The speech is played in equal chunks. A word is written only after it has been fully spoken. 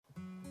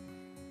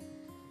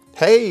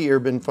Hey,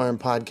 Urban Farm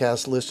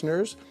Podcast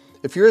listeners.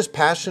 If you're as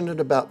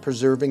passionate about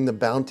preserving the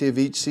bounty of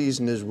each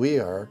season as we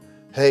are,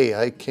 hey,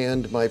 I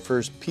canned my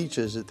first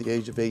peaches at the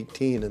age of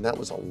 18, and that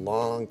was a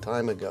long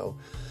time ago,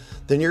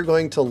 then you're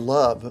going to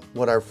love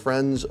what our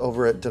friends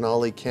over at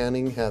Denali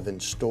Canning have in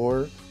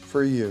store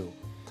for you.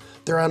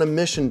 They're on a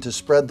mission to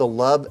spread the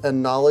love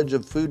and knowledge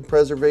of food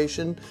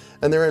preservation,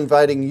 and they're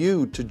inviting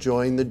you to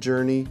join the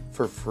journey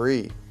for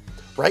free.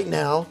 Right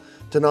now,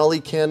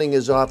 Denali Canning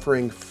is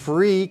offering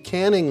free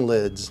canning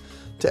lids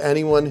to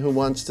anyone who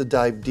wants to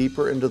dive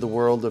deeper into the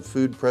world of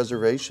food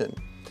preservation.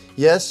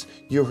 Yes,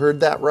 you heard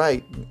that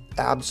right,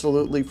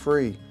 absolutely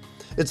free.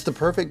 It's the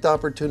perfect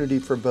opportunity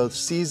for both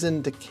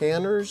seasoned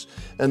canners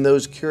and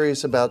those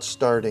curious about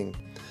starting.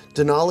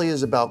 Denali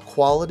is about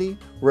quality,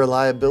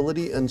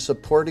 reliability, and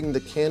supporting the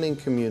canning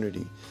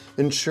community,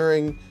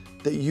 ensuring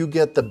that you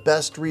get the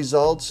best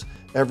results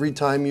every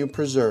time you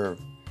preserve.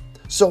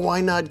 So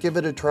why not give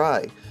it a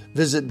try?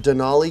 Visit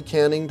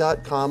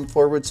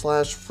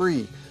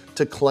denalicanning.com/free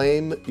to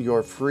claim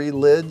your free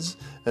lids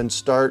and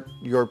start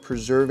your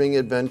preserving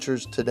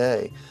adventures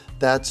today.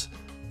 That's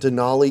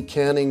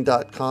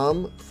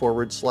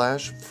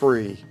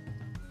denalicanning.com/free.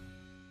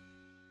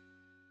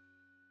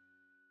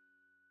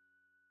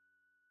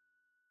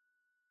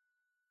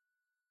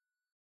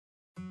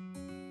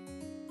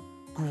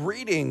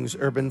 Greetings,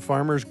 urban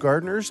farmers,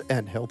 gardeners,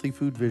 and healthy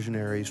food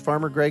visionaries.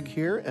 Farmer Greg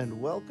here,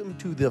 and welcome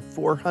to the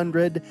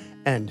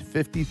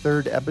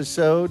 453rd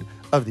episode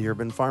of the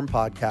Urban Farm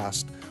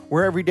Podcast,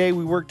 where every day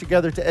we work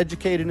together to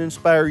educate and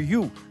inspire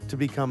you to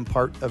become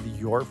part of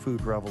your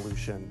food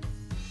revolution.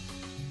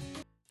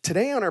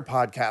 Today on our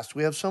podcast,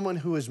 we have someone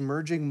who is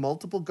merging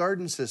multiple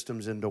garden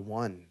systems into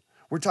one.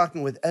 We're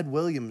talking with Ed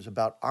Williams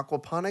about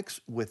aquaponics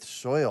with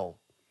soil.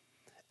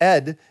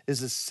 Ed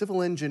is a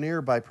civil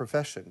engineer by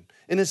profession.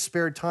 In his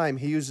spare time,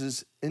 he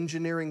uses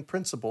engineering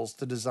principles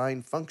to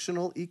design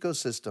functional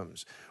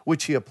ecosystems,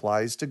 which he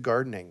applies to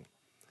gardening.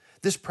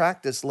 This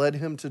practice led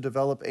him to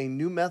develop a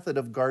new method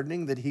of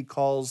gardening that he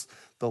calls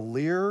the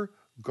Lear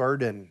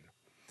Garden.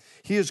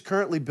 He is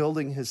currently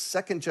building his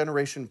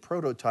second-generation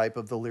prototype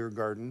of the Lear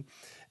Garden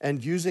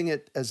and using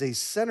it as a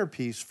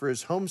centerpiece for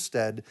his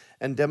homestead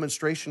and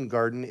demonstration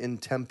garden in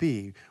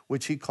Tempe,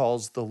 which he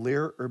calls the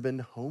Lear Urban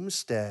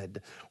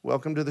Homestead.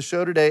 Welcome to the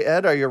show today,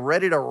 Ed. Are you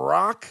ready to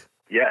rock?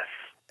 Yes.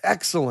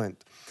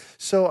 Excellent.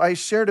 So I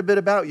shared a bit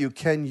about you.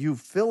 Can you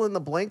fill in the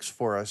blanks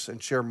for us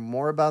and share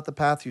more about the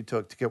path you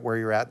took to get where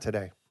you're at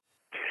today?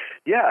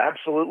 Yeah,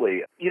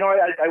 absolutely.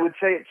 I would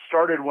say it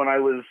started when I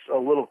was a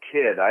little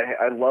kid.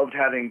 I loved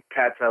having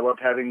pets. I loved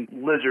having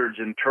lizards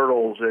and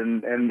turtles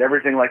and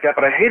everything like that,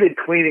 but I hated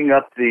cleaning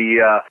up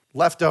the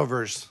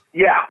leftovers.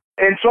 Yeah.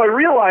 And so I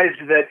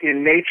realized that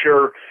in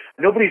nature,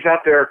 nobody's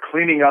out there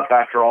cleaning up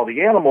after all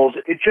the animals.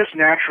 It just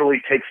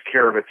naturally takes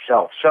care of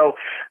itself. So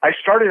I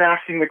started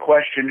asking the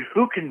question,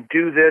 who can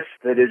do this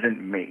that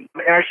isn't me?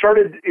 And I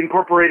started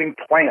incorporating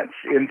plants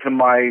into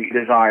my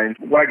designs.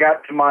 When I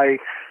got to my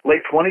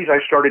late 20s, I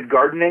started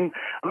gardening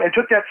and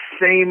took that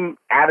same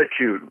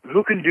attitude.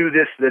 Who can do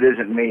this that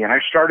isn't me? And I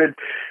started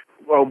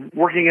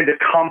working into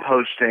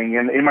composting,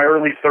 and in my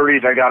early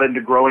 30s, I got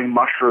into growing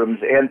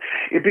mushrooms, and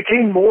it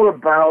became more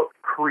about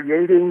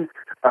creating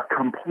a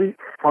complete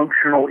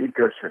functional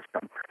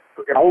ecosystem.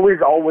 Always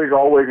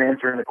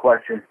answering the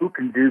question, who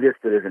can do this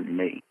that isn't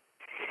me?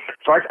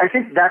 So I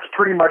think that's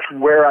pretty much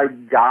where I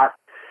got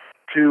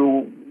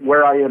to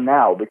where I am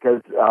now,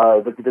 because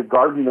the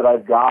garden that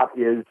I've got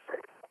is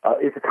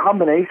it's a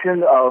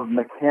combination of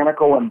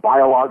mechanical and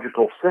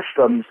biological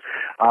systems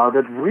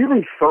that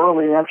really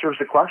thoroughly answers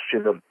the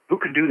question of who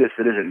can do this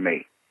that isn't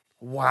me.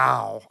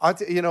 Wow.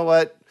 You know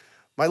what?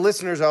 My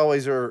listeners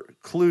always are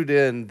clued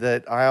in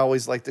that I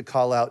always like to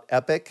call out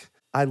epic.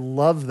 I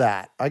love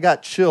that. I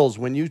got chills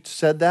when you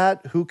said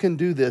that. Who can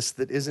do this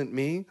that isn't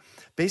me?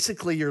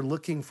 Basically, you're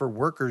looking for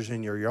workers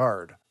in your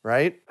yard,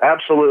 right?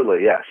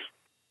 Absolutely, yes.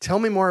 Tell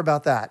me more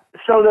about that.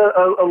 So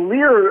the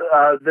Lear,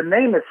 the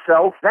name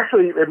itself,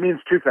 actually it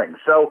means two things.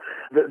 So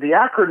the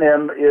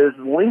acronym is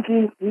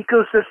Linking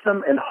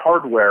Ecosystem and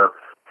Hardware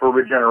for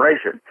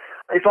Regeneration.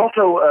 It's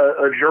also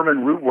a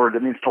German root word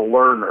that means to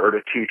learn or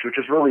to teach, which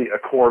is really a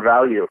core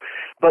value.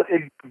 But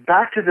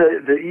back to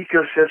the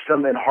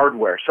ecosystem and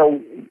hardware. So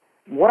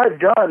what I've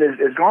done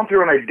is gone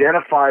through and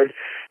identified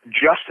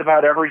just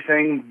about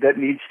everything that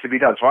needs to be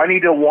done. So I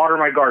need to water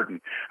my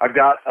garden. I've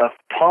got a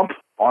pump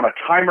on a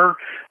timer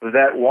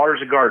that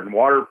waters a garden.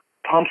 Water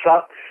pumps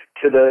up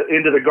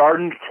into the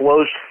garden,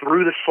 flows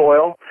through the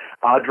soil,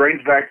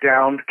 drains back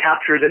down,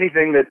 captures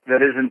anything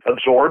that isn't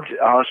absorbed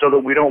so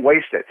that we don't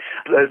waste it.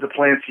 As the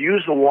plants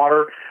use the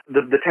water,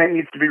 the tank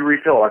needs to be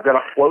refilled. I've got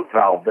a float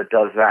valve that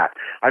does that.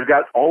 I've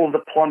got all of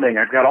the plumbing.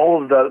 I've got all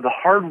of the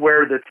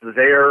hardware that's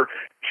there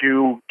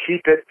to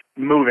keep it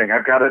moving.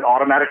 I've got an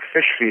automatic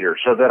fish feeder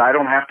so that I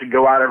don't have to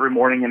go out every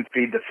morning and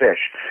feed the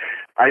fish.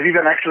 I've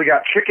even actually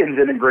got chickens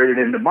integrated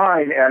into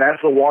mine, and as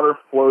the water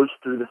flows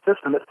through the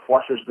system, it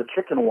flushes the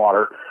chicken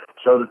water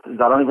so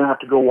that I don't even have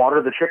to go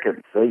water the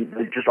chickens. They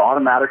just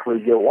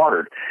automatically get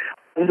watered.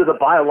 into the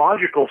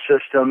biological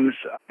systems,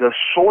 the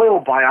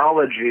soil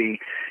biology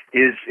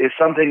is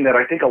something that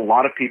I think a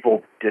lot of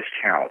people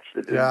discount.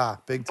 Yeah,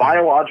 big time.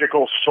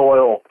 Biological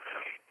soil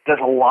does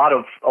a lot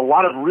of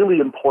really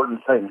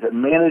important things. It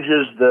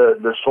manages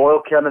the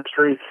soil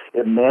chemistry.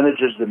 It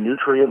manages the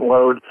nutrient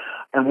load.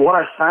 And what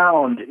I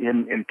found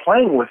in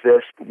playing with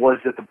this was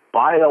that the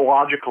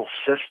biological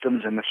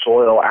systems in the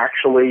soil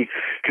actually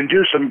can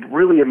do some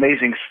really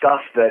amazing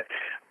stuff that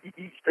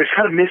is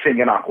kind of missing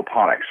in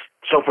aquaponics.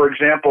 So, for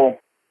example,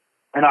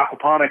 in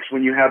aquaponics,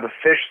 when you have a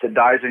fish that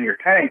dies in your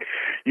tank,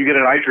 you get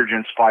a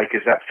nitrogen spike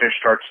as that fish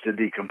starts to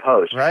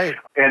decompose. Right.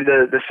 And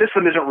the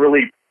system isn't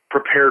really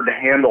prepared to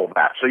handle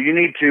that. So you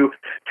need to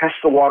test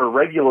the water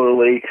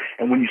regularly,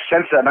 and when you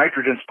sense that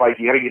nitrogen spike,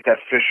 you got to get that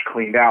fish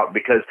cleaned out,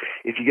 because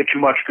if you get too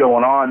much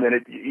going on,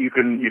 then you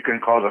can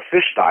cause a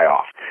fish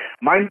die-off.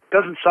 Mine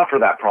doesn't suffer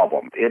that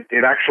problem. It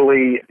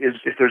actually is,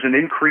 if there's an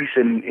increase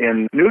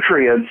in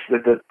nutrients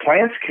that the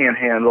plants can't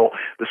handle,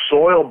 the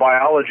soil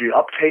biology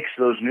uptakes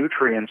those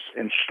nutrients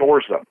and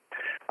stores them.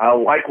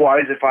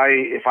 Likewise, if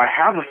I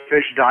have a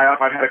fish die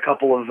off, I've had a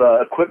couple of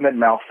equipment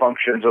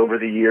malfunctions over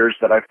the years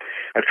that I've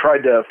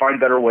tried to find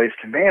better ways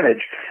to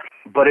manage.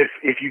 But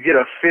if you get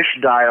a fish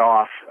die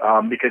off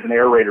because an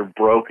aerator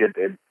broke it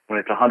when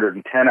it's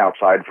 110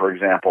 outside, for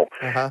example,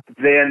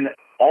 then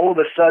all of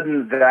a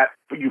sudden that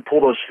you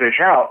pull those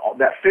fish out,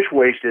 that fish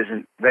waste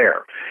isn't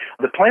there.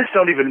 The plants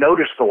don't even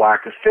notice the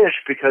lack of fish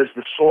because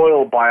the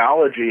soil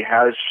biology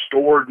has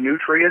stored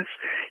nutrients.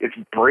 It's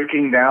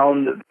breaking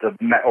down the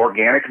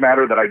organic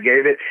matter that I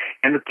gave it,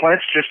 and the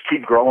plants just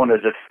keep growing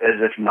as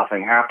if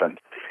nothing happened.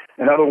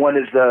 Another one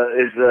is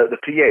the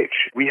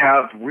pH. We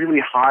have really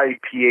high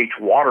pH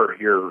water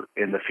here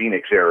in the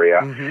Phoenix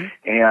area,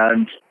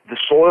 and the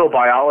soil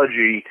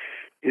biology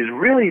is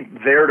really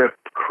there to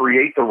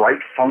create the right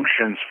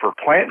functions for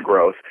plant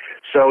growth.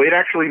 So it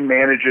actually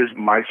manages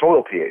my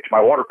soil pH,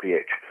 my water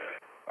pH.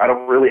 I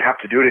don't really have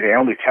to do anything. I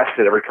only test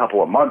it every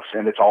couple of months,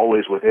 and it's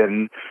always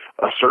within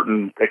a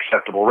certain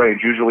acceptable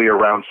range, usually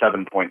around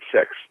 7.6.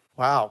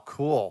 Wow,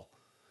 cool.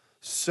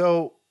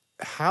 So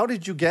how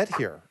did you get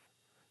here?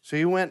 So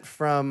you went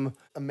from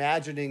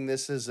imagining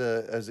this as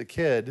a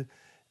kid,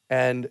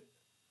 and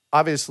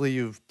obviously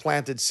you've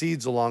planted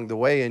seeds along the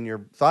way in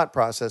your thought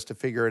process to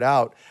figure it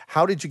out.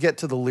 How did you get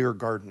to the Lear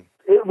garden?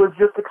 It was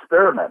just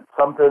experiment,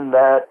 something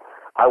that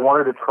I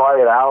wanted to try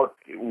it out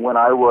when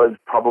I was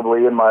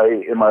probably in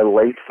my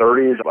late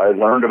 30s. I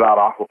learned about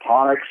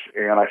aquaponics,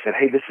 and I said,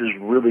 hey, this is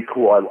really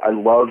cool. I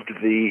loved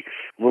the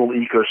little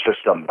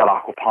ecosystem that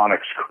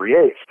aquaponics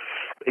creates,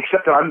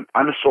 except that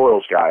I'm a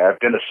soils guy. I've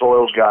been a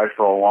soils guy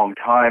for a long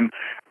time.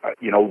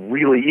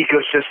 Really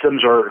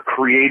ecosystems are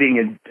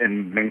creating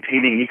and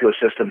maintaining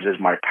ecosystems is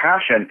my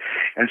passion.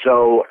 And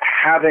so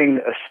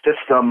having a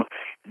system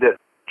that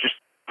just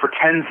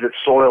pretends that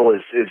soil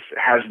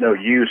has no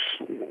use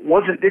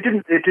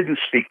it didn't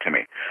speak to me.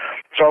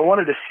 So I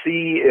wanted to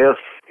see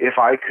if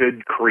I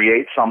could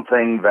create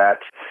something that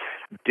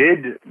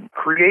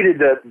created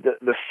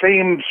the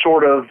same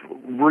sort of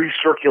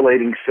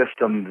recirculating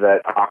system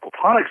that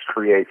aquaponics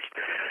creates,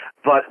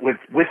 but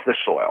with the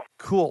soil.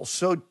 Cool.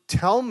 So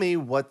tell me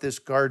what this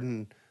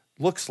garden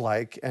looks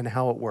like and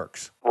how it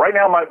works. Right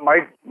now,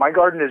 my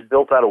garden is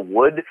built out of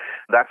wood.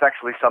 That's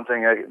actually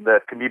something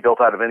that can be built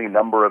out of any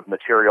number of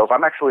materials.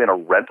 I'm actually in a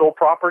rental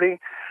property,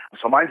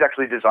 so mine's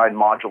actually designed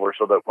modular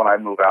so that when I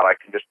move out, I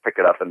can just pick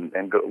it up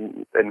and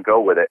go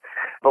with it.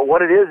 But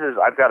what it is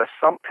I've got a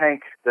sump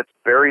tank that's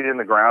buried in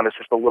the ground. It's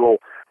just a little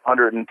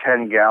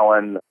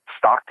 110-gallon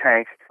stock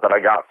tank that I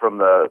got from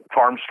the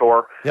farm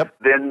store. Yep.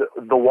 Then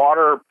the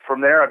water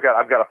from there, I've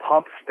got a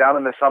pump down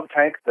in the sump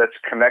tank that's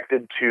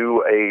connected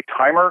to a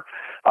timer.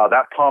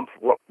 That pump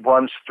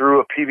runs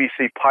through a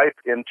PVC pipe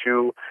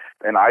into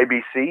an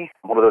IBC,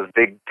 one of those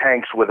big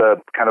tanks with a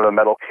kind of a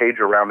metal cage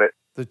around it.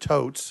 The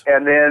totes.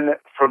 And then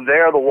from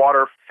there, the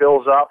water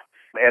fills up,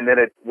 and then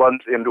it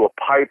runs into a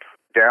pipe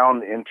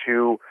down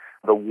into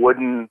the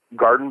wooden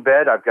garden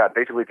bed. I've got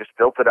basically just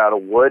built it out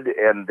of wood,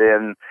 and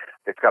then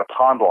it's got a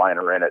pond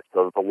liner in it,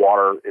 so the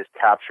water is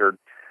captured.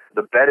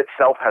 The bed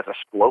itself has a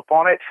slope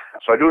on it,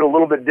 so I do it a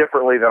little bit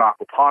differently than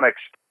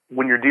aquaponics.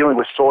 When you're dealing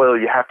with soil,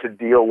 you have to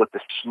deal with the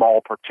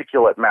small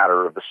particulate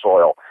matter of the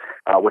soil,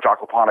 which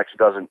aquaponics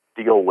doesn't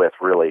deal with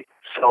really.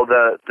 So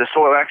the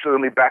soil, actually,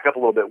 let me back up a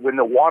little bit. When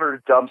the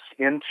water dumps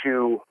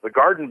into the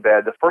garden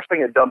bed, the first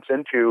thing it dumps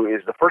into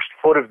is the first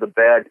foot of the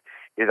bed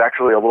is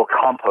actually a little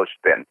compost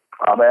bin.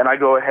 And I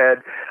go ahead.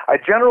 I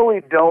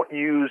generally don't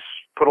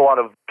put a lot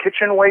of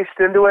kitchen waste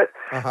into it,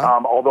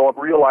 although I'm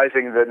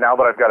realizing that now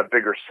that I've got a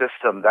bigger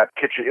system,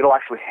 it'll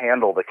actually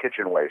handle the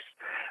kitchen waste.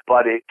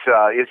 But it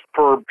is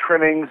for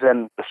trimmings,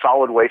 and the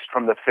solid waste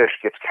from the fish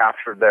gets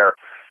captured there.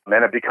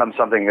 And it becomes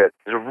something that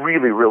is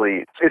really,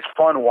 really, it's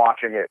fun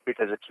watching it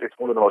because it's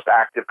one of the most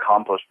active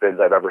compost bins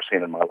I've ever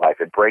seen in my life.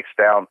 It breaks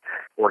down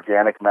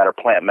organic matter,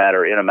 plant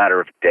matter in a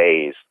matter of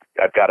days.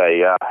 I've got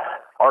a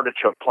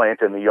artichoke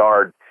plant in the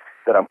yard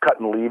that I'm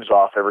cutting leaves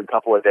off every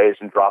couple of days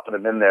and dropping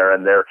them in there,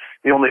 and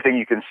the only thing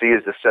you can see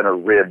is the center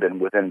rib,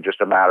 and within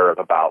just a matter of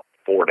about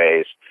 4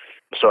 days,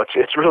 So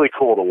it's really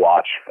cool to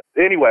watch.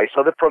 Anyway,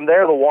 so that from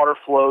there the water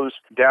flows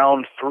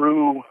down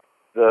through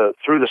the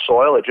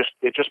soil.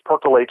 It just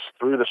percolates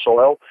through the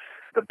soil.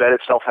 The bed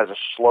itself has a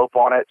slope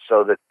on it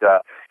so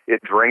that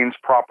it drains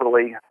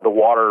properly. The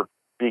water,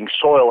 being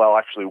soil, will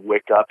actually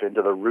wick up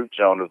into the root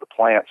zone of the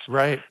plants.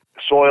 Right.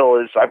 Soil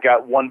is, I've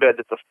got one bed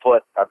that's a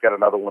foot. I've got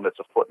another one that's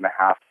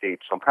 1.5 feet deep.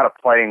 So I'm kind of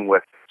playing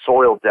with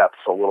soil depths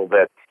a little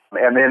bit.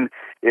 And then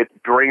it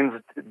drains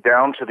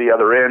down to the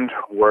other end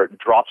where it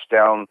drops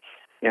down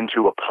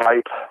into a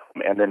pipe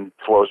and then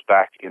flows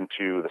back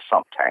into the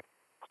sump tank.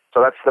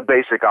 So that's the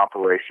basic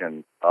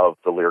operation of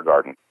the Lear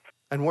garden.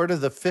 And where do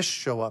the fish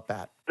show up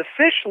at? The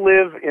fish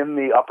live in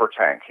the upper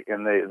tank,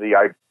 in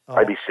the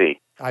IBC.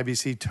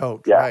 IBC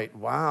tote, yeah. Right.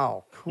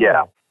 Wow. Cool.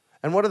 Yeah.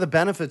 And what are the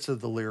benefits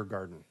of the Lear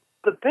garden?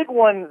 The big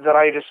one that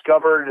I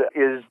discovered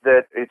is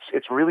that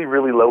it's really,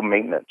 really low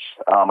maintenance.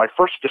 I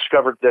first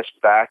discovered this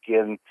back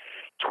in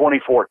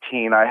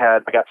 2014. I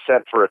got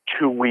sent for a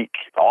 2-week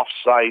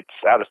off-site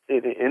out of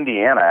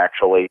Indiana,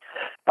 actually,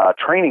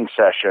 training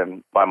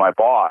session by my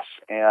boss.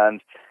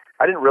 And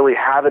I didn't really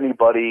have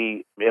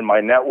anybody in my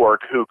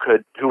network who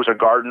was a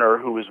gardener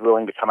who was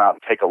willing to come out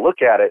and take a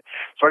look at it.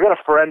 So I got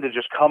a friend to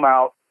just come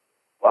out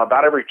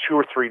about every 2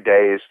 or 3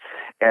 days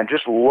and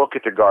just look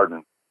at the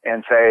garden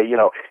and say,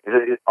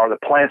 are the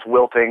plants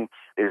wilting?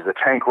 Is the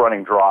tank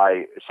running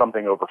dry? Is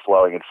something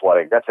overflowing and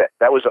flooding? That's it.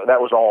 That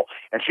was all.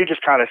 And she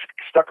just kind of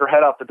stuck her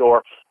head out the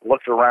door,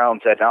 looked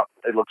around, said, no,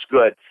 it looks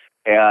good.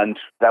 And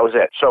that was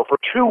it. So for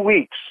 2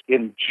 weeks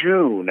in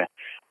June,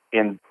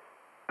 in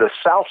the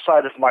south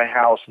side of my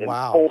house in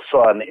full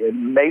sun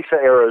in Mesa,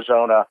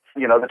 Arizona,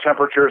 the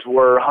temperatures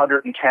were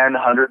 110,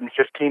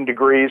 115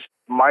 degrees.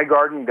 My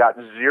garden got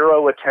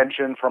zero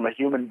attention from a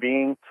human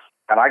being.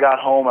 And I got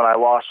home and I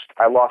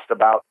lost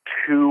about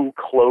 2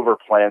 clover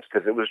plants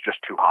because it was just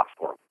too hot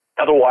for them.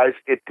 Otherwise,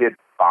 it did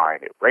fine.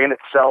 It ran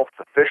itself.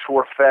 The fish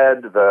were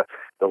fed. The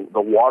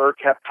water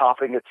kept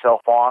topping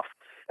itself off.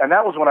 And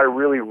that was when I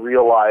really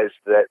realized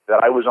that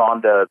I was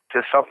on to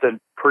something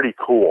pretty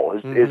cool.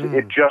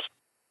 It just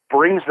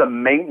brings the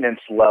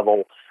maintenance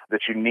level that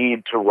you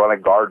need to run a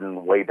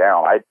garden way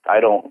down. I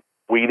don't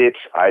weed it.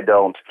 I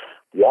don't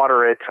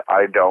water it.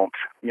 I don't,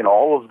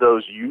 all of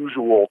those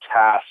usual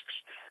tasks.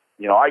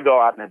 I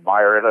go out and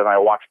admire it and I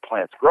watch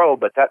plants grow,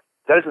 but that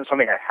isn't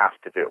something I have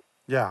to do.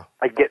 Yeah.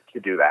 I get to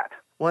do that.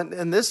 Well,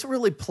 and this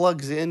really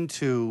plugs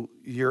into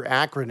your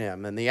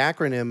acronym, and the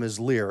acronym is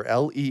LEAR,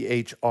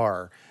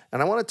 L-E-H-R.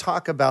 And I want to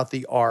talk about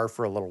the R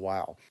for a little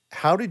while.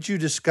 How did you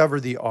discover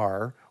the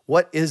R?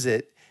 What is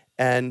it?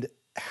 And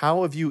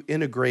how have you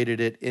integrated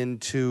it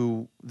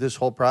into this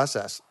whole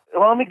process?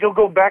 Well, let me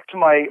go back to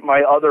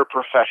my other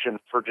profession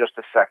for just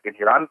a second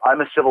here.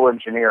 I'm a civil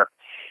engineer.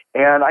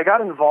 And I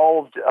got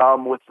involved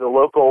with the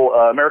local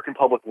American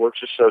Public Works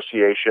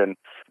Association,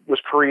 was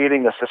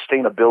creating a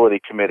sustainability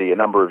committee a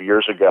number of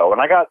years ago. And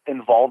I got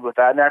involved with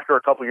that. And after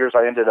a couple of years,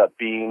 I ended up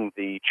being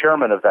the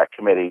chairman of that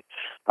committee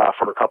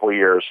for a couple of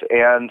years.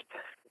 And,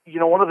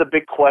 one of the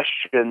big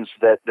questions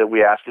that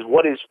we ask is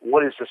what is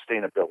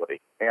sustainability?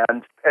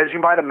 And as you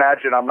might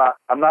imagine,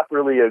 I'm not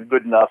really a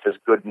good enough is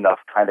good enough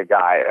kind of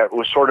guy. It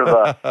was sort of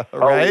a,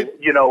 right?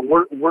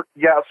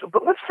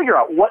 But let's figure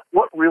out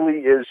what really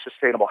is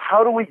sustainable.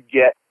 How do we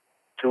get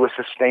to a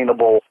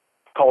sustainable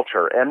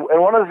culture? And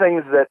one of the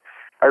things that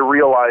I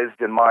realized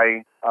in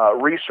my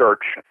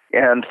research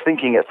and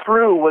thinking it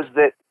through was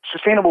that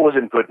sustainable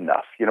isn't good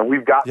enough.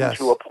 We've gotten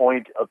to a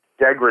point of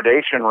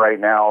degradation right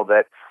now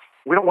that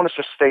we don't want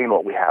to sustain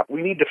what we have.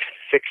 We need to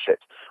fix it.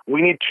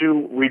 We need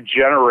to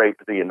regenerate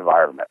the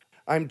environment.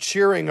 I'm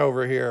cheering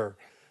over here.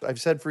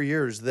 I've said for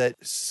years that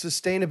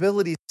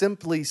sustainability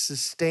simply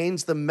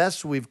sustains the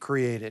mess we've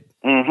created.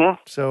 Mm-hmm.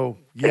 So,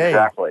 yay.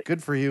 Exactly.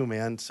 Good for you,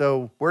 man.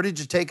 So where did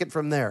you take it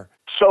from there?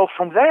 So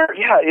from there,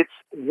 it's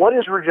what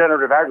is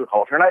regenerative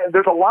agriculture? And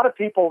there's a lot of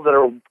people that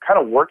are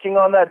kind of working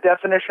on that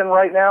definition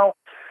right now.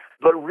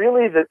 But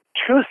really the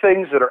 2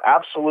 things that are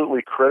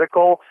absolutely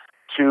critical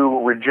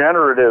to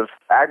regenerative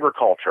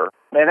agriculture,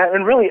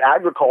 and really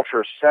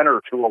agriculture is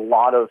center to a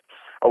lot of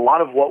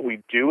what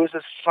we do as a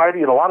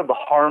society and a lot of the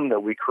harm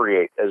that we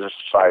create as a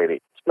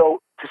society.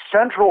 So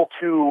central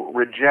to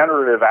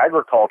regenerative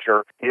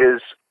agriculture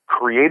is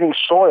creating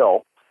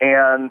soil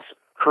and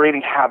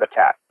creating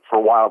habitat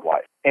for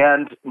wildlife.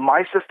 And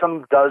my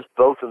system does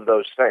both of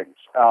those things.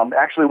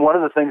 Actually, one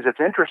of the things that's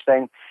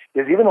interesting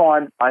is even though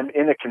I'm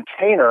in a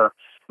container,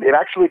 it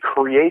actually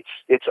creates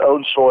its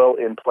own soil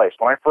in place.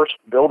 When I first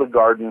build a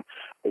garden,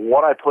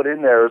 what I put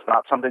in there is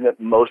not something that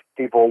most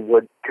people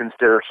would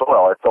consider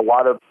soil. It's a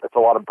lot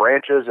of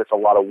branches, it's a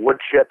lot of wood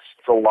chips,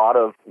 it's a lot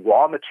of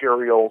raw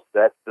materials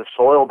that the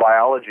soil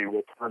biology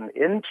will turn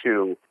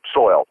into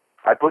soil.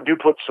 I do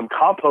put some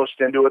compost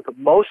into it, but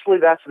mostly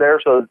that's there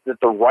so that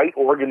the right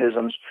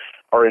organisms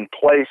are in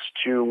place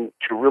to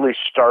really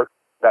start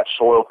that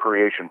soil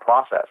creation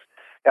process.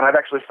 And I've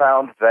actually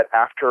found that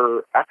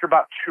after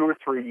about 2 or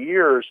 3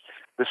 years,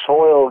 the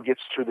soil gets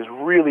to this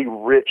really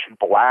rich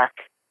black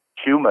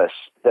humus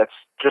that's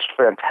just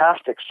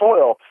fantastic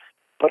soil.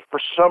 but for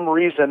some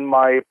reason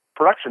my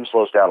production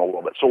slows down a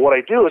little bit. So what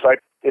I do is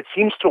it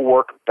seems to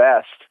work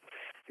best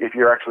if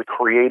you're actually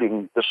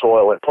creating the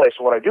soil in place.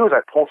 So what I do is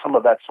I pull some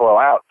of that soil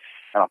out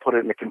and I'll put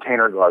it in a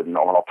container garden,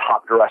 or I'll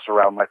top dress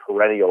around my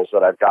perennials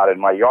that I've got in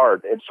my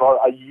yard. And so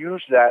I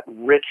use that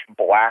rich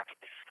black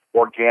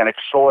organic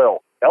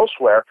soil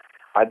elsewhere.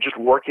 I just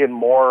work in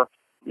more,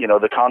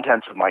 the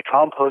contents of my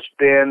compost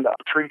bin,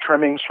 tree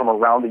trimmings from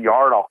around the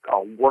yard.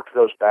 I'll work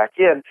those back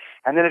in,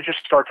 and then it just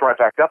starts right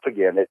back up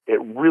again.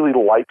 It really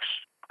likes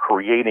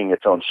creating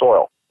its own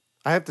soil.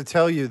 I have to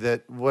tell you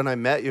that when I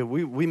met you,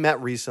 we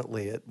met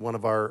recently at one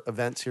of our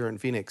events here in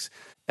Phoenix,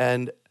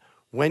 and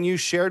when you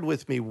shared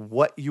with me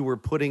what you were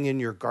putting in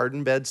your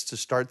garden beds to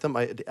start them,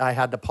 I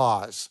had to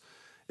pause.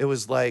 It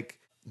was like,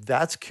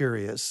 that's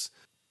curious.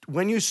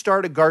 When you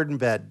start a garden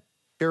bed,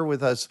 share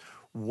with us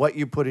what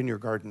you put in your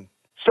garden.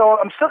 So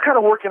I'm still kind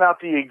of working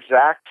out the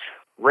exact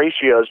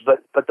ratios,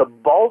 but the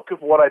bulk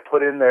of what I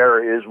put in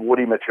there is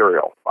woody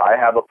material. I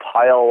have a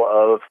pile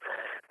of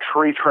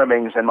tree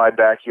trimmings in my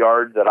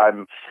backyard that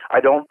I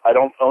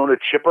don't own a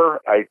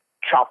chipper. I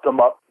chop them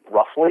up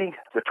roughly.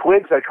 The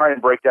twigs I try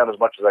and break down as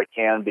much as I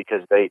can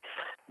because they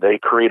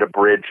create a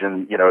bridge,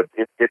 and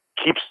it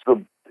keeps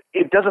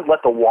it doesn't let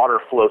the water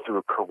flow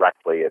through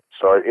correctly.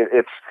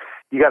 It's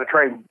you got to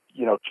try and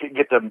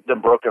get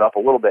them broken up a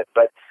little bit.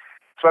 But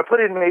so I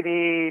put in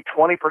maybe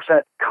 20%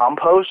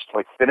 compost,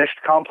 like finished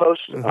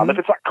compost. Mm-hmm. If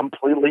it's not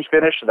completely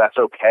finished, that's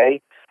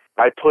okay.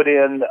 I put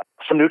in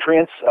some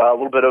nutrients, a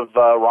little bit of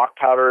rock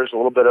powders, a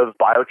little bit of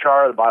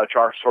biochar. The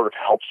biochar sort of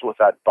helps with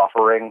that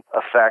buffering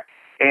effect.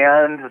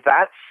 And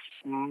that's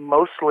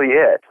mostly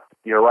it.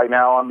 Right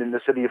now I'm in the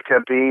city of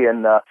Tempe,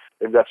 and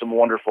they've got some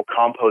wonderful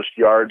compost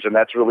yards, and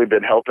that's really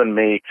been helping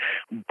me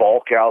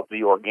bulk out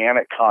the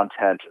organic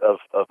content of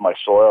my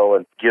soil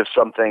and give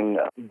something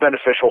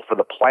beneficial for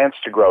the plants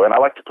to grow. And I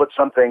like to put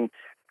something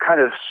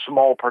kind of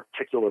small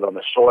particulate on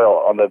the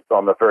soil, on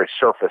the very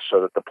surface,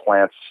 so that the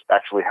plants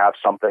actually have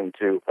something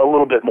a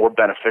little bit more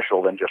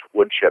beneficial than just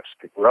wood chips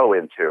to grow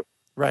into.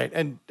 Right.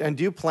 And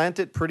do you plant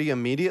it pretty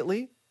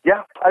immediately?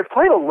 Yeah, I've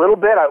played a little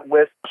bit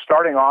with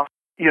starting off,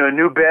 a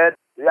new bed.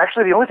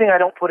 Actually, the only thing I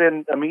don't put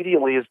in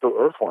immediately is the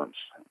earthworms.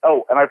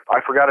 Oh, and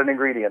I forgot an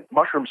ingredient: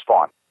 mushroom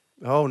spawn.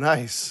 Oh,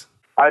 nice.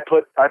 I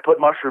put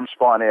mushroom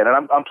spawn in, and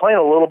I'm playing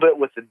a little bit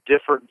with the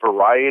different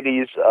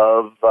varieties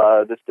of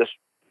this.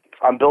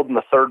 I'm building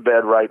the third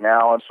bed right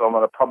now, and so I'm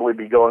going to probably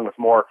be going with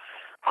more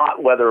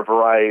hot weather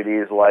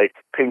varieties like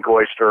pink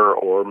oyster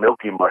or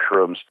milky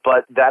mushrooms.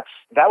 But that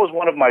was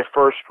one of my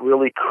first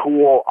really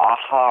cool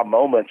aha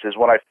moments, is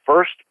when I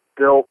first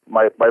built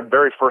my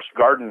very first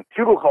garden.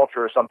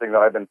 Hugelkultur is something that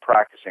I've been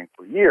practicing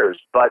for years,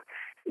 but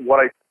what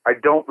I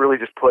don't really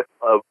just put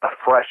a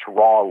fresh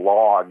raw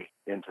log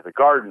into the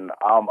garden.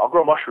 I'll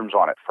grow mushrooms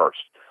on it first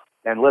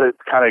and let it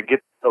kind of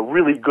get a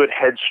really good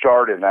head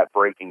start in that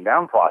breaking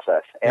down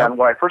process. And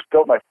when I first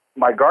built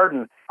my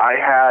garden, I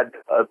had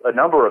a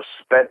number of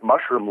spent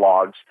mushroom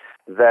logs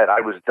that I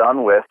was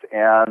done with,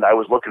 and I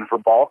was looking for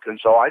bulk, and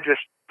so I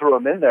just threw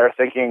them in there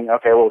thinking,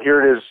 okay, well,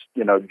 here it is,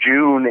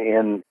 June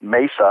in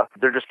Mesa.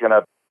 They're just going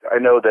to, I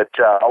know that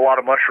a lot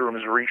of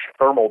mushrooms reach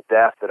thermal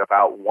death at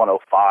about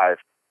 105.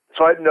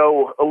 So I had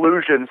no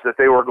illusions that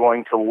they were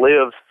going to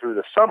live through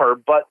the summer,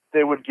 but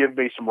they would give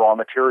me some raw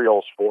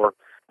materials for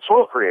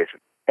soil creation.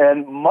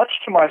 And much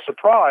to my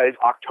surprise,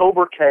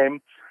 October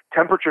came,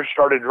 temperatures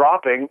started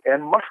dropping,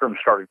 and mushrooms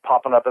started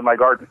popping up in my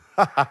garden.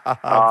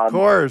 Of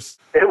course.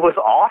 It was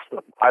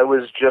awesome. I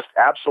was just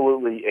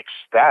absolutely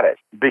ecstatic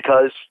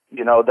because,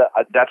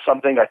 that's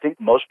something I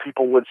think most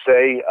people would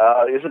say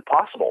isn't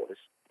possible.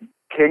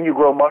 Can you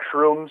grow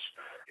mushrooms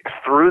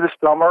through the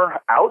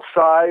summer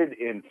outside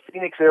in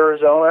Phoenix,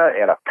 Arizona?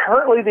 And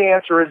apparently the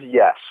answer is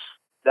yes.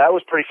 That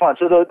was pretty fun.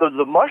 So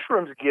the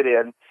mushrooms get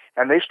in,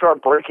 and they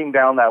start breaking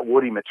down that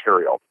woody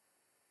material.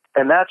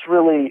 And that's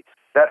really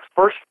that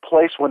first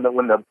place when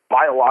the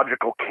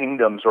biological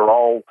kingdoms are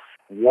all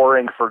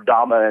warring for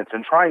dominance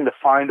and trying to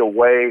find a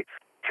way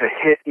to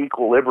hit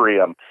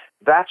equilibrium.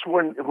 That's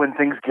when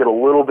things get a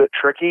little bit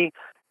tricky.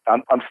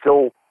 I'm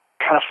still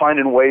kind of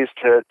finding ways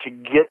to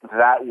get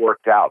that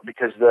worked out,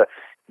 because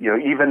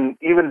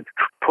even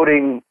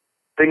putting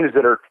things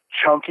that are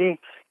chunky,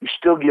 you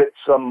still get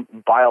some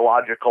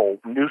biological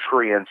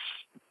nutrients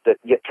that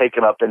get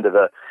taken up into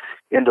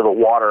the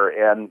water,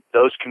 and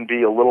those can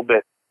be a little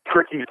bit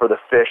tricky for the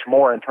fish,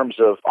 more in terms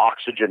of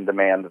oxygen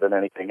demand than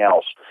anything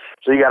else.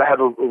 So you got to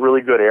have a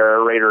really good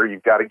aerator.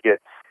 You've got to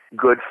get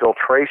good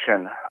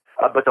filtration.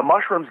 But the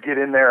mushrooms get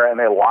in there and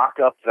they lock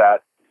up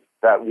that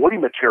woody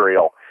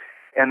material,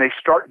 and they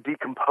start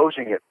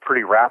decomposing it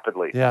pretty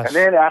rapidly. Yes. And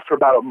then after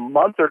about a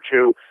month or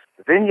two,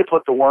 then you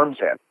put the worms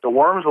in. The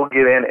worms will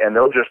get in, and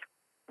they'll just,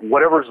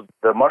 whatever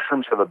the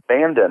mushrooms have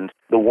abandoned,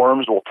 the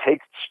worms will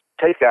take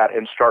that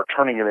and start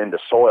turning it into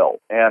soil.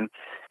 And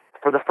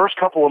for the first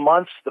couple of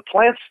months, the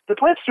plants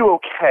do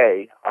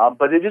okay,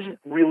 but it isn't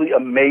really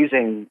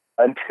amazing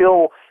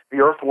until the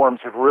earthworms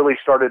have really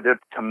started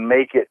to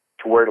make it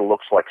to where it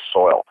looks like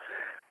soil.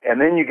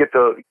 And then you get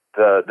the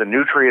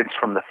nutrients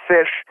from the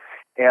fish,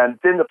 and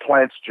then the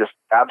plants just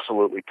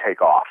absolutely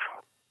take off.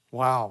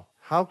 Wow.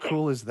 How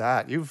cool is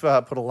that? You've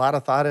put a lot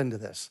of thought into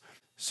this.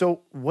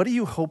 So what are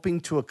you hoping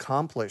to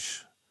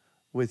accomplish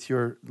with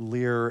your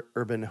Lear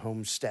Urban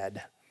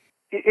Homestead?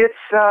 It's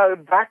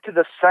back to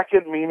the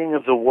second meaning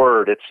of the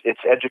word. It's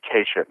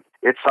education.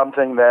 It's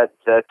something that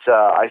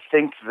I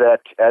think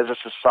that as a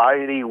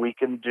society we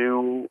can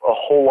do a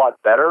whole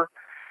lot better.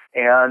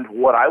 And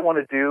what I want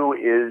to do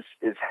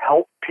is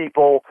help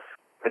people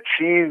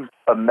achieve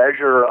a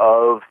measure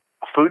of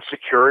food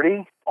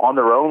security on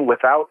their own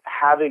without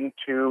having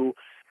to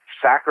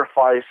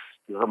sacrifice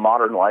the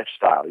modern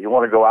lifestyle. You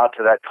want to go out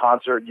to that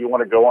concert. You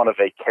want to go on a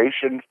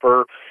vacation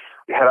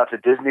head out to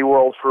Disney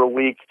World for a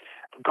week.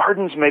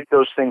 Gardens make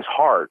those things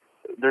hard.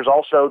 There's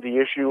also the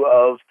issue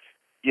of,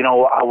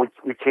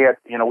 we can't,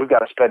 we've got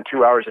to spend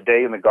 2 hours a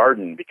day in the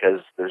garden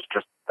because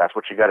that's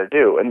what you got to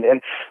do.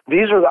 And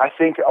these are, I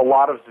think, a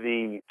lot of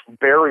the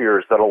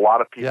barriers that a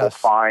lot of people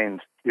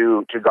find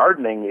to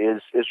gardening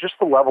is just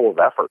the level of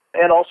effort.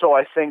 And also,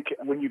 I think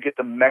when you get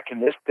the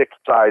mechanistic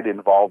side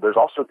involved, there's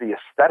also the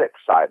aesthetic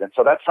side. And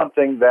so that's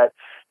something that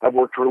I've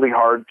worked really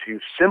hard to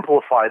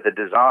simplify the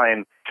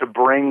design to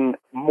bring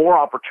more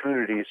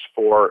opportunities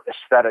for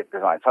aesthetic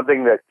design,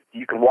 something that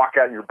you can walk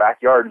out in your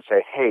backyard and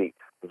say, hey,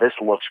 this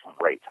looks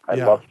great. I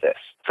love this.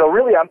 So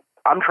really,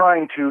 I'm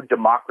trying to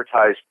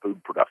democratize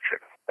food production.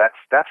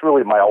 That's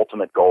really my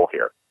ultimate goal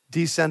here.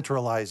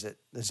 Decentralize it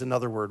is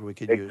another word we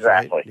could use,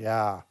 right?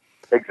 Yeah.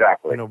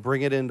 Exactly.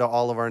 Bring it into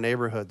all of our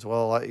neighborhoods.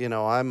 Well,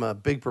 I'm a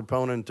big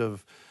proponent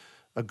of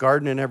a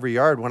garden in every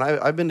yard. When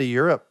I've been to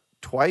Europe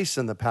twice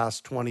in the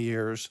past 20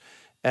 years,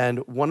 and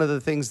one of the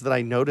things that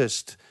I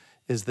noticed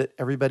is that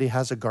everybody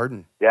has a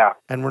garden. Yeah.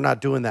 And we're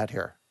not doing that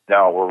here.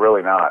 No, we're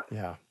really not.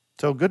 Yeah.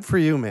 So good for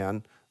you,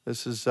 man.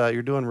 This is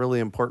you're doing really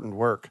important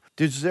work.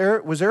 Was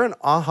there an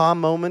aha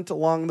moment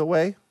along the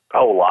way?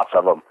 Oh, lots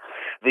of them.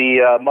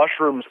 The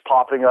mushrooms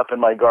popping up in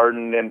my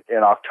garden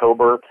in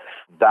October,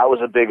 that was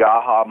a big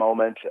aha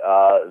moment.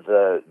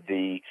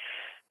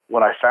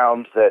 When I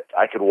found that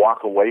I could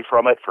walk away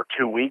from it for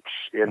 2 weeks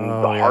in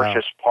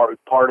harshest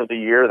part of the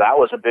year, that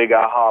was a big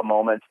aha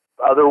moment.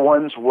 Other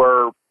ones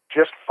were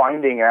just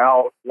finding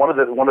out. One of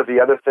the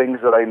other things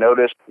that I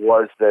noticed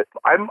was that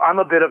I'm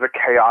a bit of a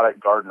chaotic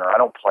gardener. I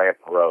don't plant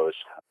in rows.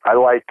 I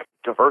like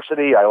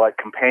diversity. I like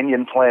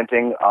companion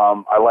planting.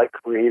 I like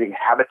creating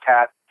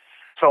habitat.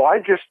 So I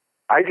just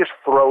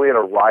throw in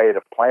a riot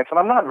of plants, and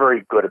I'm not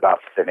very good about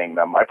thinning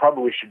them. I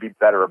probably should be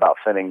better about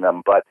thinning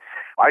them, but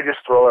I just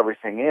throw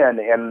everything in.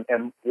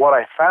 And what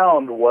I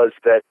found was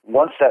that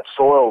once that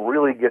soil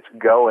really gets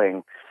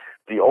going,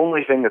 the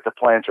only thing that the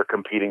plants are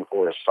competing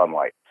for is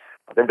sunlight.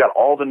 They've got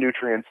all the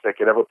nutrients they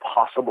could ever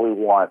possibly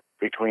want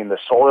between the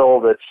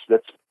soil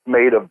that's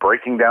made of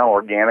breaking down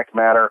organic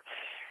matter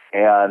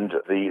and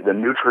the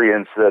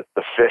nutrients that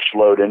the fish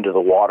load into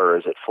the water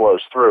as it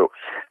flows through.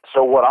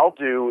 So what I'll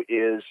do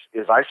is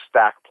I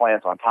stack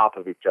plants on top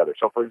of each other.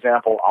 So for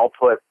example, I'll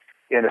put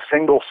in a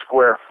single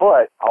square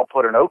foot, I'll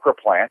put an okra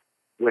plant,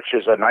 which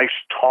is a nice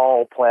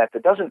tall plant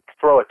that doesn't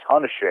throw a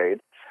ton of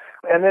shade,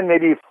 and then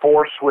maybe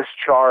 4 Swiss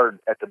chard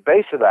at the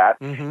base of that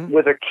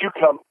with a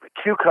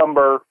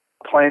cucumber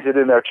planted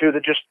in there too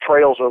that just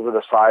trails over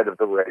the side of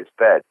the raised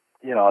bed.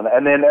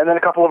 And then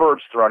a couple of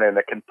herbs thrown in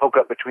that can poke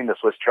up between the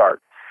Swiss chard.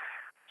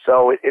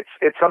 So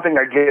it's something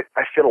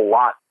I fit a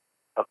lot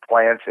of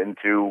plants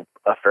into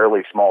a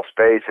fairly small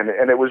space,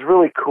 and it was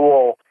really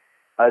cool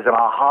as an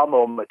aha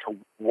moment to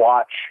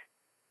watch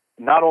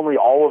not only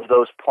all of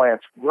those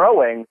plants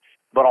growing,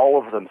 but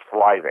all of them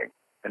thriving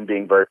and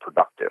being very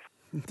productive.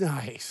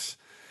 Nice.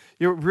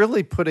 You're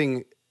really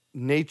putting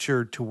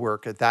nature to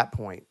work at that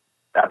point.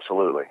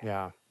 Absolutely.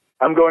 Yeah.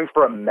 I'm going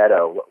for a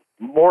meadow,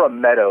 more a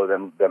meadow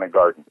than a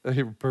garden.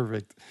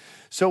 Perfect.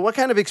 So what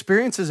kind of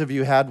experiences have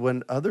you had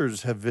when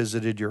others have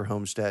visited your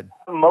homestead?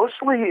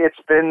 Mostly it's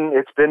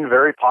been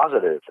very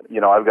positive.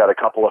 I've got a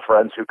couple of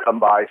friends who come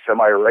by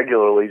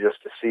semi-regularly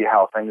just to see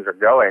how things are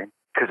going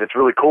because it's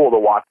really cool to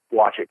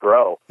watch it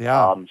grow.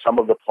 Yeah. Some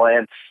of the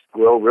plants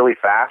grow really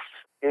fast.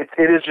 It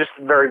is just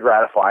very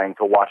gratifying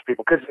to watch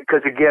people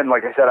because again,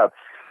 like I said,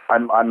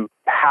 I'm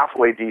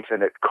halfway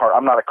decent at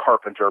I'm not a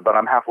carpenter, but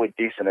I'm halfway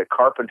decent at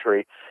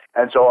carpentry.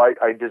 And so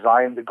I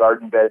designed the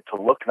garden bed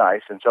to look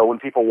nice. And so when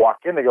people walk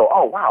in, they go,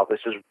 oh, wow,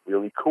 this is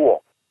really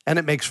cool. And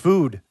it makes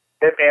food.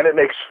 And it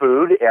makes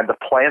food, and the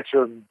plants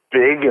are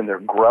big, and they're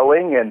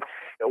growing. And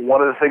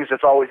one of the things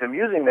that's always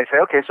amusing, they say,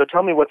 okay, so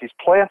tell me what these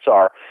plants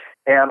are.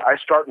 And I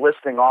start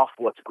listing off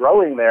what's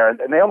growing there, and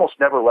they almost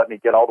never let me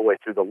get all the way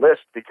through the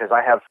list because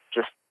I have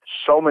just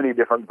so many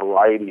different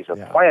varieties of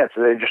plants.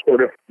 And they just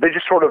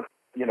sort of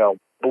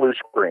blue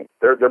screen.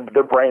 Their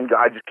brain,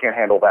 I just can't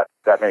handle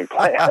that many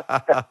plants.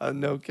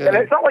 No kidding. And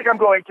it's not like I'm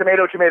going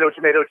tomato, tomato,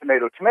 tomato,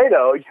 tomato,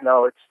 tomato.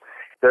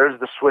 There's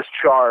the Swiss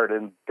chard,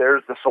 and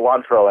there's the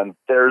cilantro, and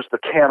there's the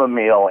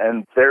chamomile,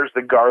 and there's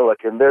the garlic,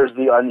 and there's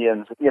the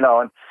onions,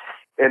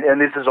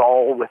 and this is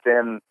all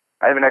within,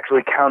 I haven't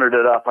actually counted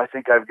it up. I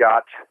think I've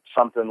got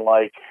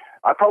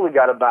I probably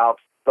got about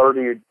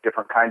 30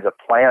 different kinds of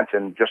plants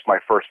in just my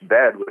first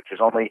bed, which is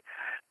only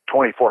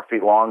 24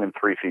 feet long and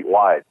 3 feet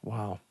wide.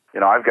 Wow.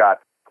 I've got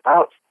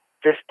about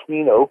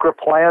 15 okra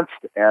plants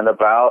and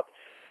about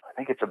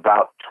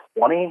 19,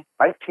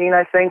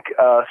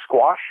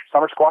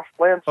 summer squash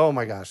plants. Oh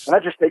my gosh. And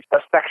that just takes a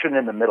section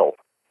in the middle.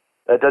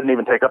 That doesn't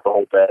even take up the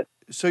whole bed.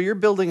 So you're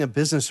building a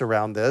business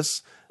around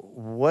this.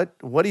 What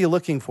are you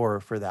looking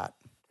for that?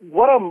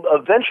 What I'm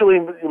eventually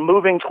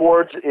moving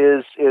towards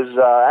is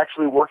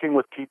actually working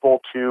with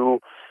people to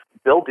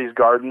build these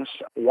gardens.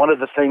 One of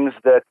the things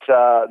that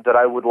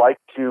I would like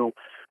to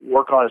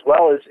work on as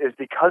well is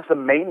because the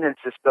maintenance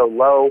is so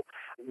low,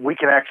 we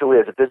can actually,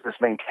 as a business,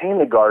 maintain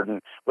the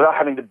garden without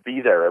having to be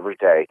there every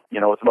day.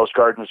 With most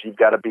gardens, you've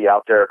got to be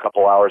out there a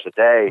couple hours a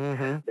day,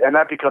 and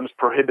that becomes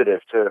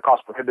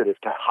cost prohibitive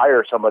to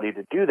hire somebody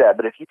to do that.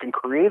 But if you can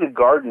create a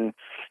garden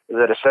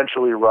that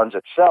essentially runs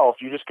itself,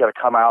 you just got to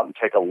come out and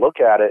take a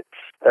look at it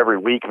every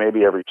week,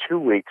 maybe every 2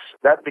 weeks.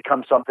 That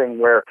becomes something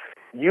where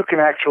you can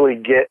actually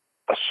get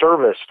a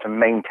service to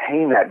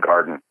maintain that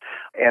garden.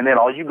 And then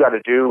all you've got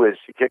to do is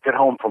get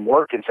home from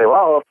work and say,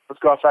 well, let's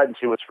go outside and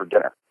see what's for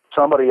dinner.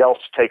 Somebody else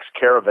takes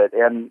care of it.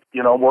 And,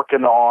 I'm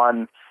working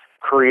on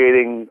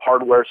creating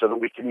hardware so that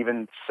we can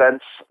even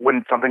sense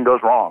when something goes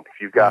wrong.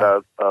 If you've got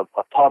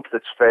a pump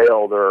that's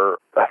failed or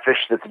a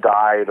fish that's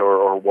died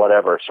or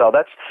whatever. So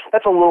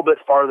that's a little bit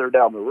farther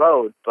down the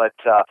road. But,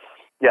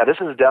 this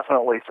is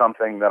definitely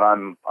something that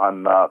I'm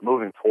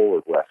moving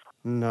forward with.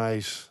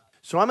 Nice.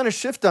 So I'm going to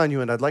shift on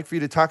you, and I'd like for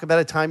you to talk about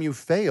a time you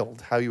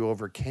failed, how you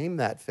overcame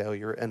that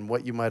failure, and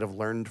what you might have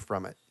learned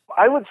from it.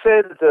 I would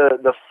say that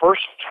the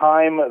first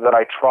time that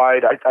I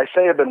tried, I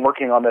say I've been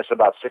working on this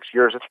about 6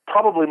 years. It's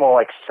probably more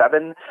like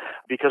 7,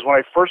 because when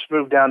I first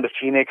moved down to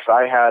Phoenix,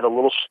 I had a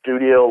little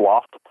studio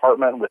loft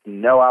apartment with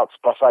no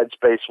outside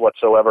space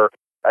whatsoever.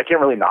 I can't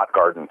really not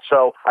garden.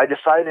 So I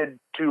decided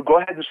to go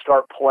ahead and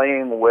start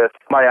playing with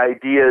my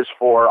ideas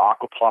for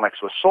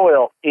aquaponics with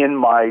soil in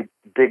my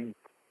big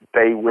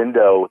bay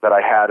window that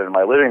I had in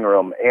my living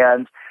room.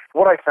 And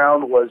what I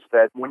found was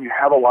that when you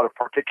have a lot of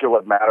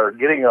particulate matter,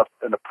 getting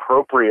an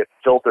appropriate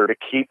filter to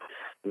keep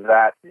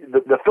that,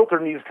 the filter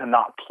needs to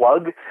not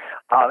plug.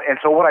 And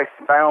so what I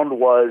found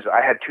was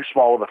I had too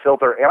small of a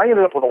filter, and I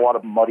ended up with a lot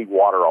of muddy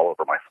water all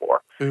over my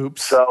floor.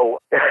 Oops. So,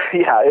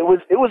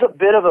 it was a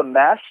bit of a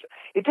mess.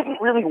 It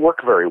didn't really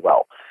work very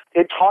well.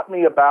 It taught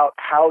me about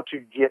how to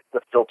get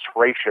the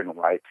filtration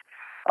right.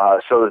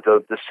 So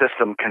that the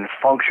system can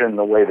function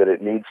the way that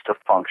it needs to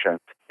function.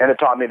 And it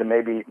taught me to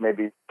maybe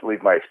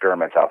leave my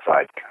experiments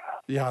outside.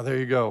 Yeah, there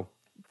you go,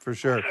 for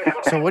sure.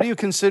 So what do you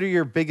consider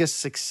your biggest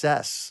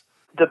success?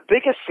 The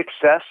biggest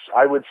success,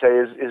 I would say,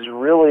 is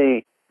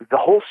really the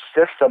whole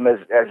system as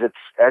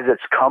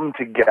it's come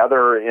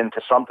together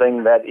into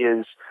something that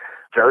is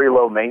very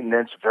low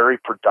maintenance, very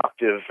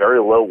productive, very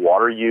low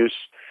water use.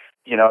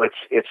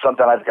 It's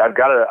something I've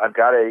got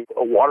a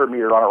water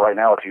meter on it right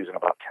now. It's using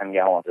about 10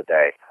 gallons a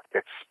day.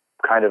 It's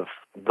kind of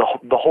the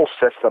whole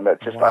system.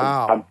 It's just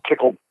wow. I'm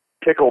tickled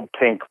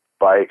pink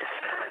by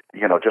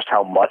just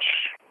how much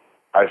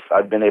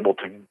I've been able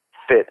to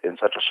fit in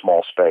such a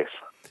small space.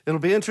 It'll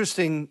be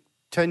interesting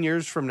 10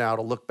 years from now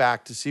to look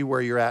back to see where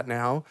you're at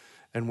now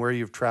and where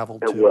you've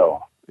traveled to. It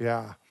will.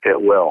 Yeah.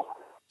 It will.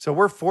 So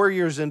we're 4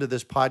 years into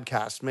this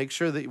podcast. Make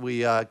sure that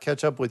we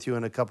catch up with you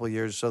in a couple of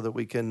years so that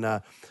we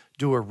can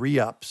do a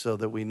re-up so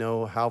that we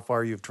know how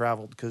far you've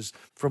traveled. Because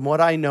from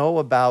what I know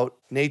about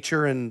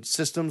nature and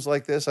systems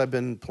like this, I've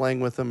been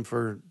playing with them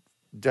for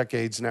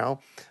decades now.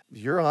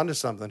 You're onto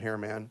something here,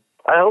 man.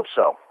 I hope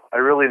so. I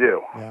really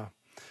do. Yeah.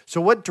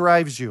 So what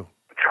drives you?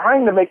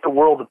 Trying to make the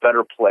world a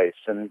better place.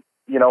 And,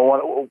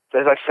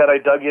 as I said, I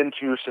dug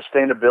into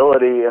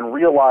sustainability and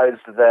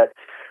realized that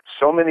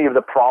so many of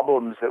the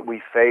problems that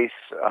we face,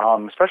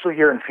 especially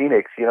here in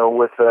Phoenix,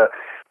 with the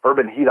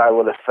urban heat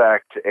island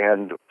effect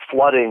and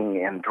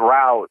flooding and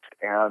drought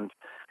and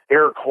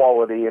air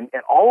quality, and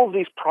all of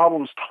these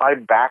problems tie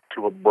back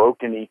to a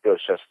broken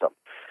ecosystem.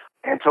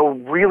 And so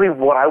really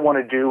what I want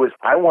to do is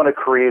I want to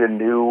create a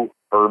new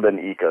urban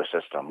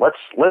ecosystem.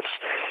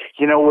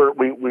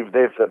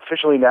 They've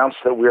officially announced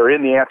that we're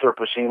in the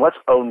Anthropocene. Let's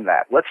own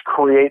that. Let's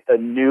create a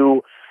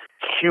new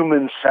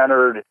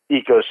human-centered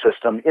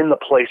ecosystem in the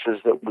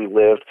places that we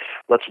live.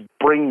 Let's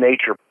bring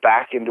nature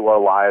back into our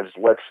lives.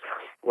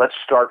 Let's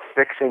start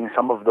fixing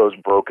some of those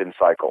broken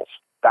cycles.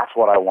 That's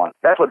what I want.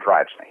 That's what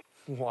drives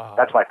me. Wow.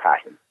 That's my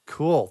passion.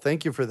 Cool.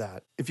 Thank you for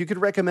that. If you could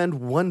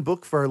recommend one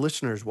book for our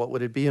listeners, what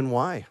would it be and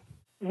why?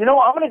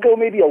 I'm going to go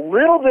maybe a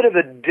little bit of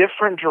a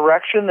different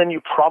direction than you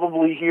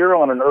probably hear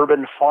on an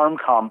urban farm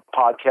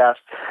podcast.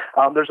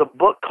 There's a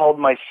book called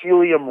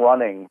Mycelium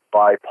Running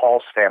by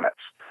Paul Stamets.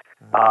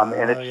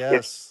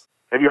 It's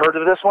have you heard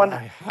of this one?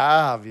 I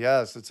have,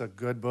 yes. It's a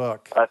good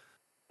book.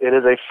 It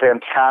is a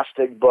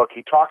fantastic book.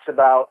 He talks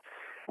about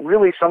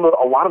really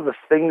a lot of the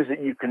things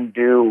that you can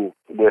do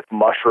with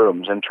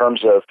mushrooms in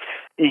terms of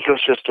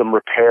ecosystem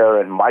repair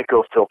and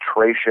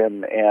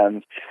mycofiltration,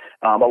 and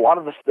a lot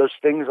of those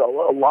things,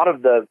 a lot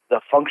of the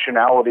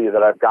functionality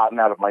that I've gotten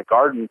out of my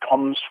garden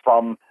comes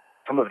from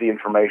some of the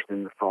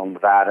information from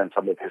that and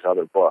some of his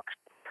other books.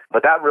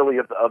 But that really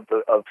of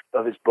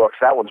his books,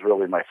 that one's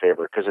really my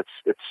favorite because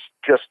it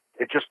just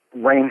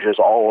ranges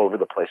all over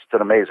the place. It's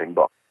an amazing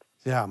book.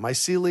 Yeah,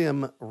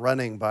 Mycelium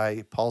Running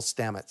by Paul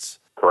Stamets.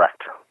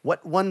 Correct.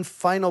 What one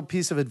final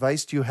piece of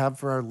advice do you have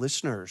for our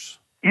listeners?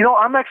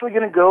 I'm actually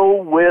going to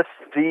go with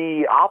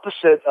the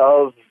opposite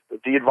of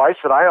the advice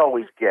that I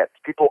always get.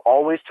 People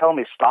always tell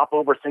me, stop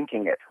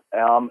overthinking it.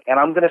 And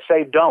I'm going to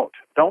say, don't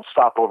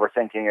stop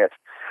overthinking it.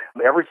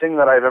 Everything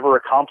that I've ever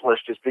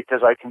accomplished is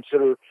because I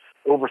consider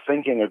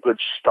overthinking a good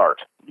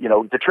start.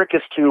 The trick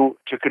is to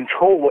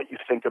control what you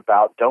think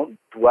about. Don't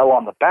dwell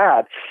on the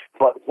bad.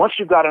 But once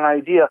you've got an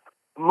idea,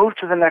 move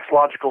to the next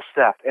logical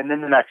step, and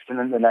then the next, and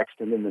then the next,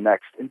 and then the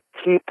next, and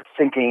keep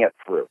thinking it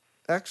through.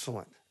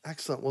 Excellent.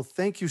 Well,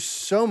 thank you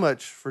so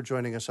much for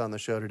joining us on the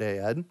show today,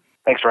 Ed.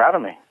 Thanks for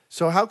having me.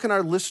 So how can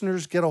our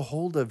listeners get a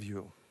hold of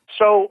you?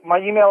 So my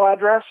email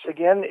address,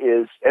 again,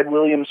 is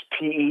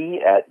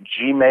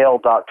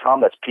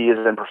edwilliamspe@gmail.com. That's P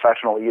as in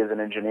professional, E as in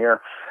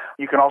engineer.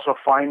 You can also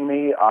find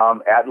me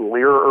at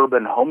Lear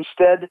Urban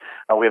Homestead.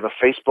 We have a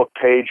Facebook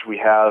page. We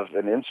have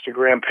an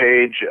Instagram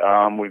page.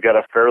 We've got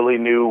a fairly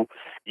new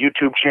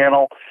YouTube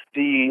channel.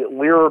 The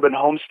Lear Urban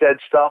Homestead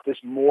stuff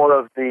is more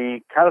of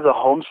the kind of the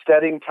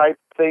homesteading type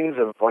things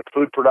of like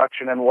food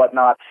production and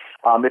whatnot.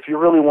 If you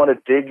really want to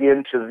dig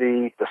into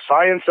the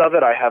science of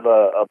it, I have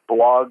a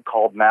blog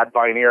called Mad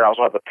Pioneer. I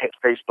also have a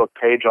Facebook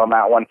page on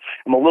that one.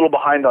 I'm a little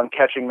behind on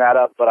catching that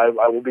up, but I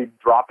will be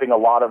dropping a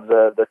lot of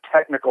the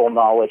technical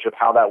knowledge of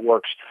how that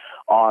works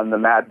on the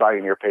Mad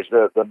Pioneer page.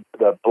 The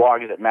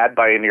blog is at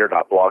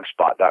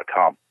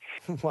madpioneer.blogspot.com.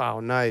 Wow,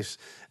 nice.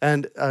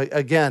 And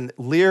again,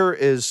 Lear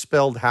is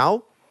spelled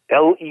how?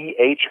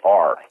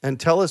 Lehr. And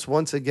tell us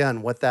once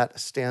again what that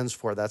stands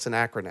for. That's an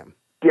acronym.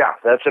 Yeah,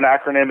 that's an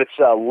acronym. It's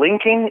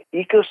Linking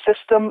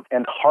Ecosystem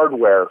and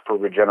Hardware for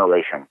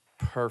Regeneration.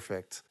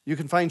 Perfect. You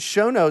can find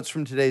show notes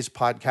from today's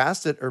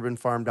podcast at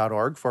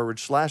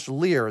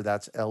urbanfarm.org/Lear.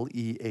 That's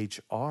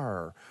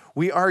Lehr.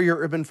 We are your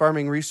urban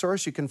farming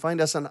resource. You can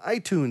find us on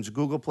iTunes,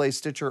 Google Play,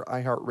 Stitcher,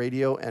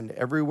 iHeartRadio, and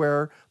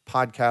everywhere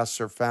podcasts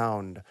are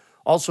found.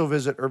 Also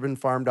visit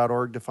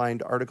urbanfarm.org to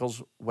find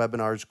articles,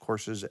 webinars,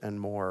 courses,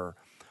 and more.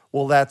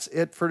 Well, that's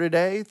it for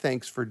today.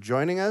 Thanks for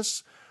joining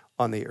us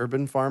on the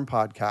Urban Farm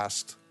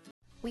Podcast.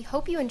 We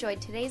hope you enjoyed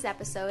today's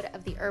episode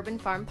of the Urban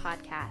Farm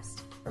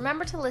Podcast.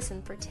 Remember to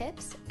listen for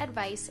tips,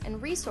 advice,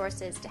 and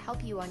resources to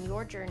help you on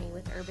your journey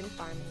with urban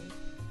farming.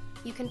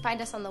 You can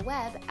find us on the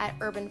web at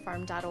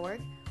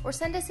urbanfarm.org or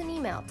send us an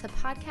email to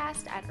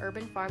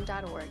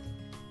podcast@urbanfarm.org.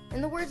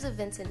 In the words of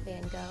Vincent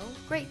van Gogh,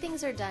 great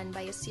things are done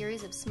by a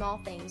series of small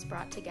things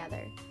brought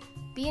together.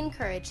 Be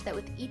encouraged that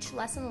with each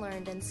lesson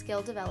learned and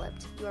skill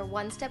developed, you are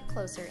one step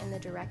closer in the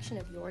direction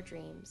of your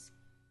dreams.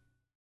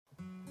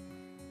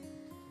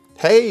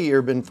 Hey,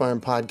 Urban Farm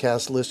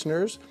Podcast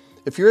listeners.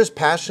 If you're as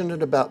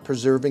passionate about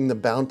preserving the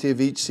bounty of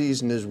each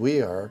season as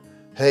we are,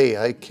 hey,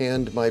 I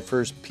canned my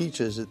first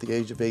peaches at the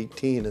age of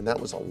 18, and that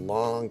was a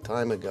long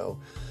time ago,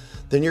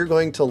 then you're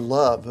going to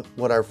love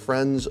what our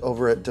friends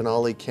over at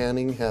Denali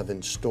Canning have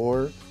in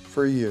store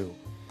for you.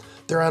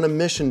 They're on a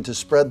mission to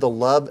spread the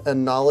love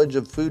and knowledge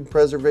of food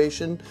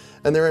preservation,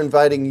 and they're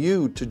inviting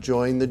you to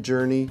join the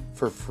journey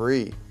for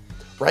free.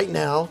 Right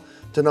now,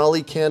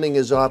 Denali Canning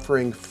is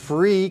offering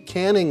free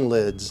canning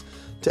lids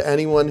to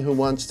anyone who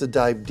wants to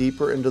dive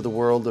deeper into the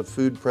world of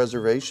food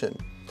preservation.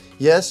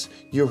 Yes,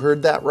 you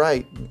heard that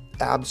right,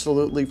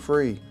 absolutely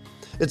free.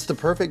 It's the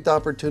perfect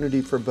opportunity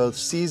for both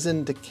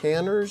seasoned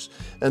canners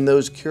and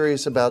those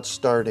curious about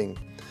starting.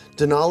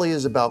 Denali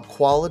is about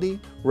quality,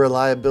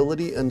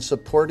 reliability, and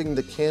supporting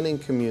the canning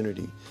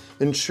community,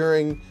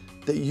 ensuring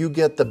that you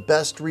get the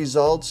best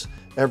results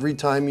every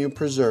time you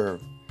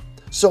preserve.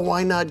 So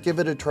why not give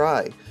it a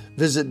try?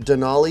 Visit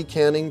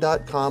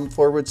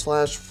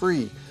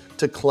denalicanning.com/free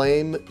to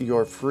claim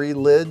your free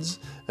lids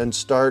and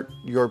start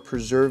your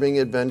preserving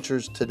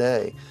adventures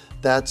today.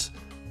 That's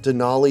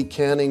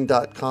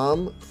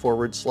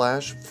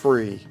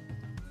denalicanning.com/free.